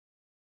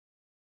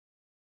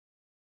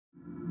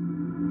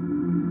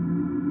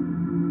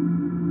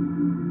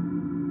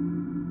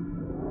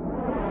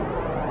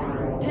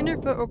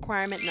Tenderfoot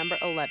requirement number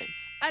 11.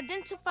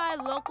 Identify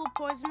local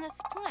poisonous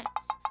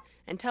plants.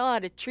 And tell how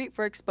to treat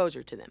for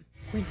exposure to them.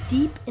 We're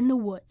deep in the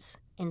woods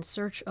in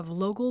search of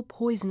local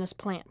poisonous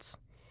plants.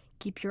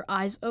 Keep your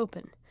eyes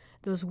open.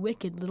 Those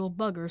wicked little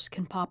buggers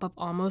can pop up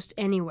almost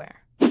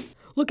anywhere.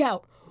 Look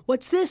out!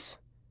 What's this?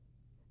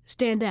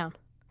 Stand down.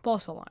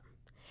 False alarm.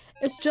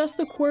 It's just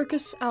the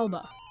Quercus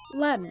alba,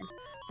 Latin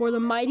for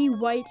the mighty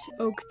white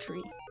oak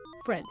tree,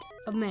 friend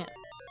of man.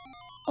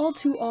 All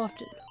too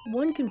often,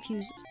 one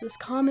confuses this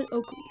common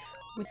oak leaf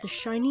with the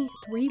shiny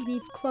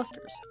three-leaf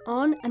clusters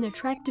on an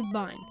attractive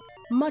vine,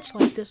 much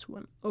like this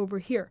one over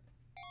here.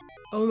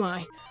 Oh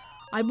my,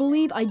 I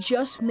believe I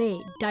just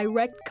made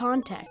direct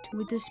contact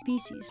with this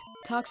species,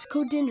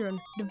 Toxicodendron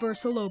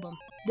diversilobum,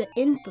 the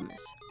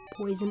infamous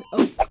poison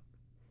oak.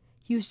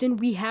 Houston,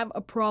 we have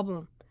a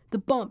problem. The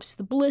bumps,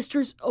 the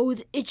blisters, oh,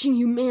 the itching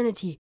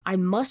humanity. I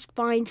must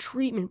find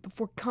treatment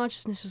before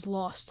consciousness is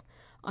lost.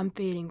 I'm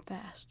fading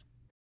fast.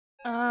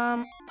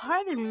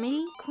 Pardon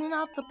me, clean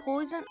off the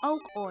poison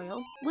oak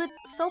oil with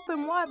soap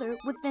and water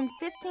within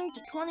 15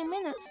 to 20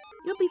 minutes.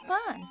 You'll be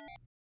fine.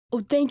 Oh,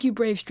 thank you,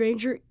 brave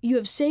stranger. You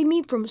have saved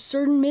me from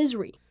certain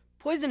misery.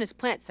 Poisonous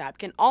plant sap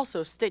can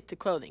also stick to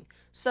clothing,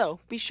 so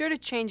be sure to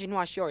change and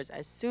wash yours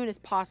as soon as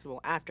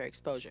possible after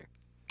exposure.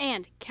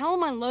 And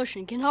calamine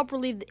lotion can help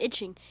relieve the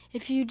itching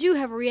if you do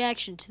have a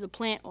reaction to the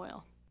plant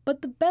oil.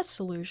 But the best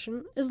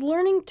solution is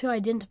learning to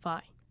identify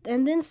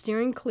and then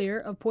steering clear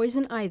of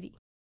poison ivy,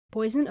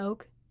 poison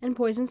oak, and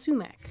poison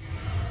sumac.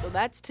 So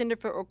that's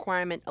Tenderfoot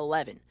requirement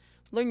 11.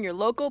 Learn your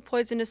local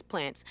poisonous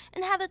plants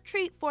And how to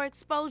treat for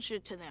exposure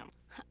to them.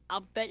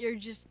 I'll bet you're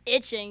just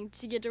itching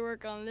to get to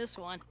work on this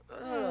one.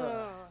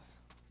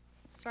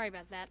 Sorry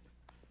about that.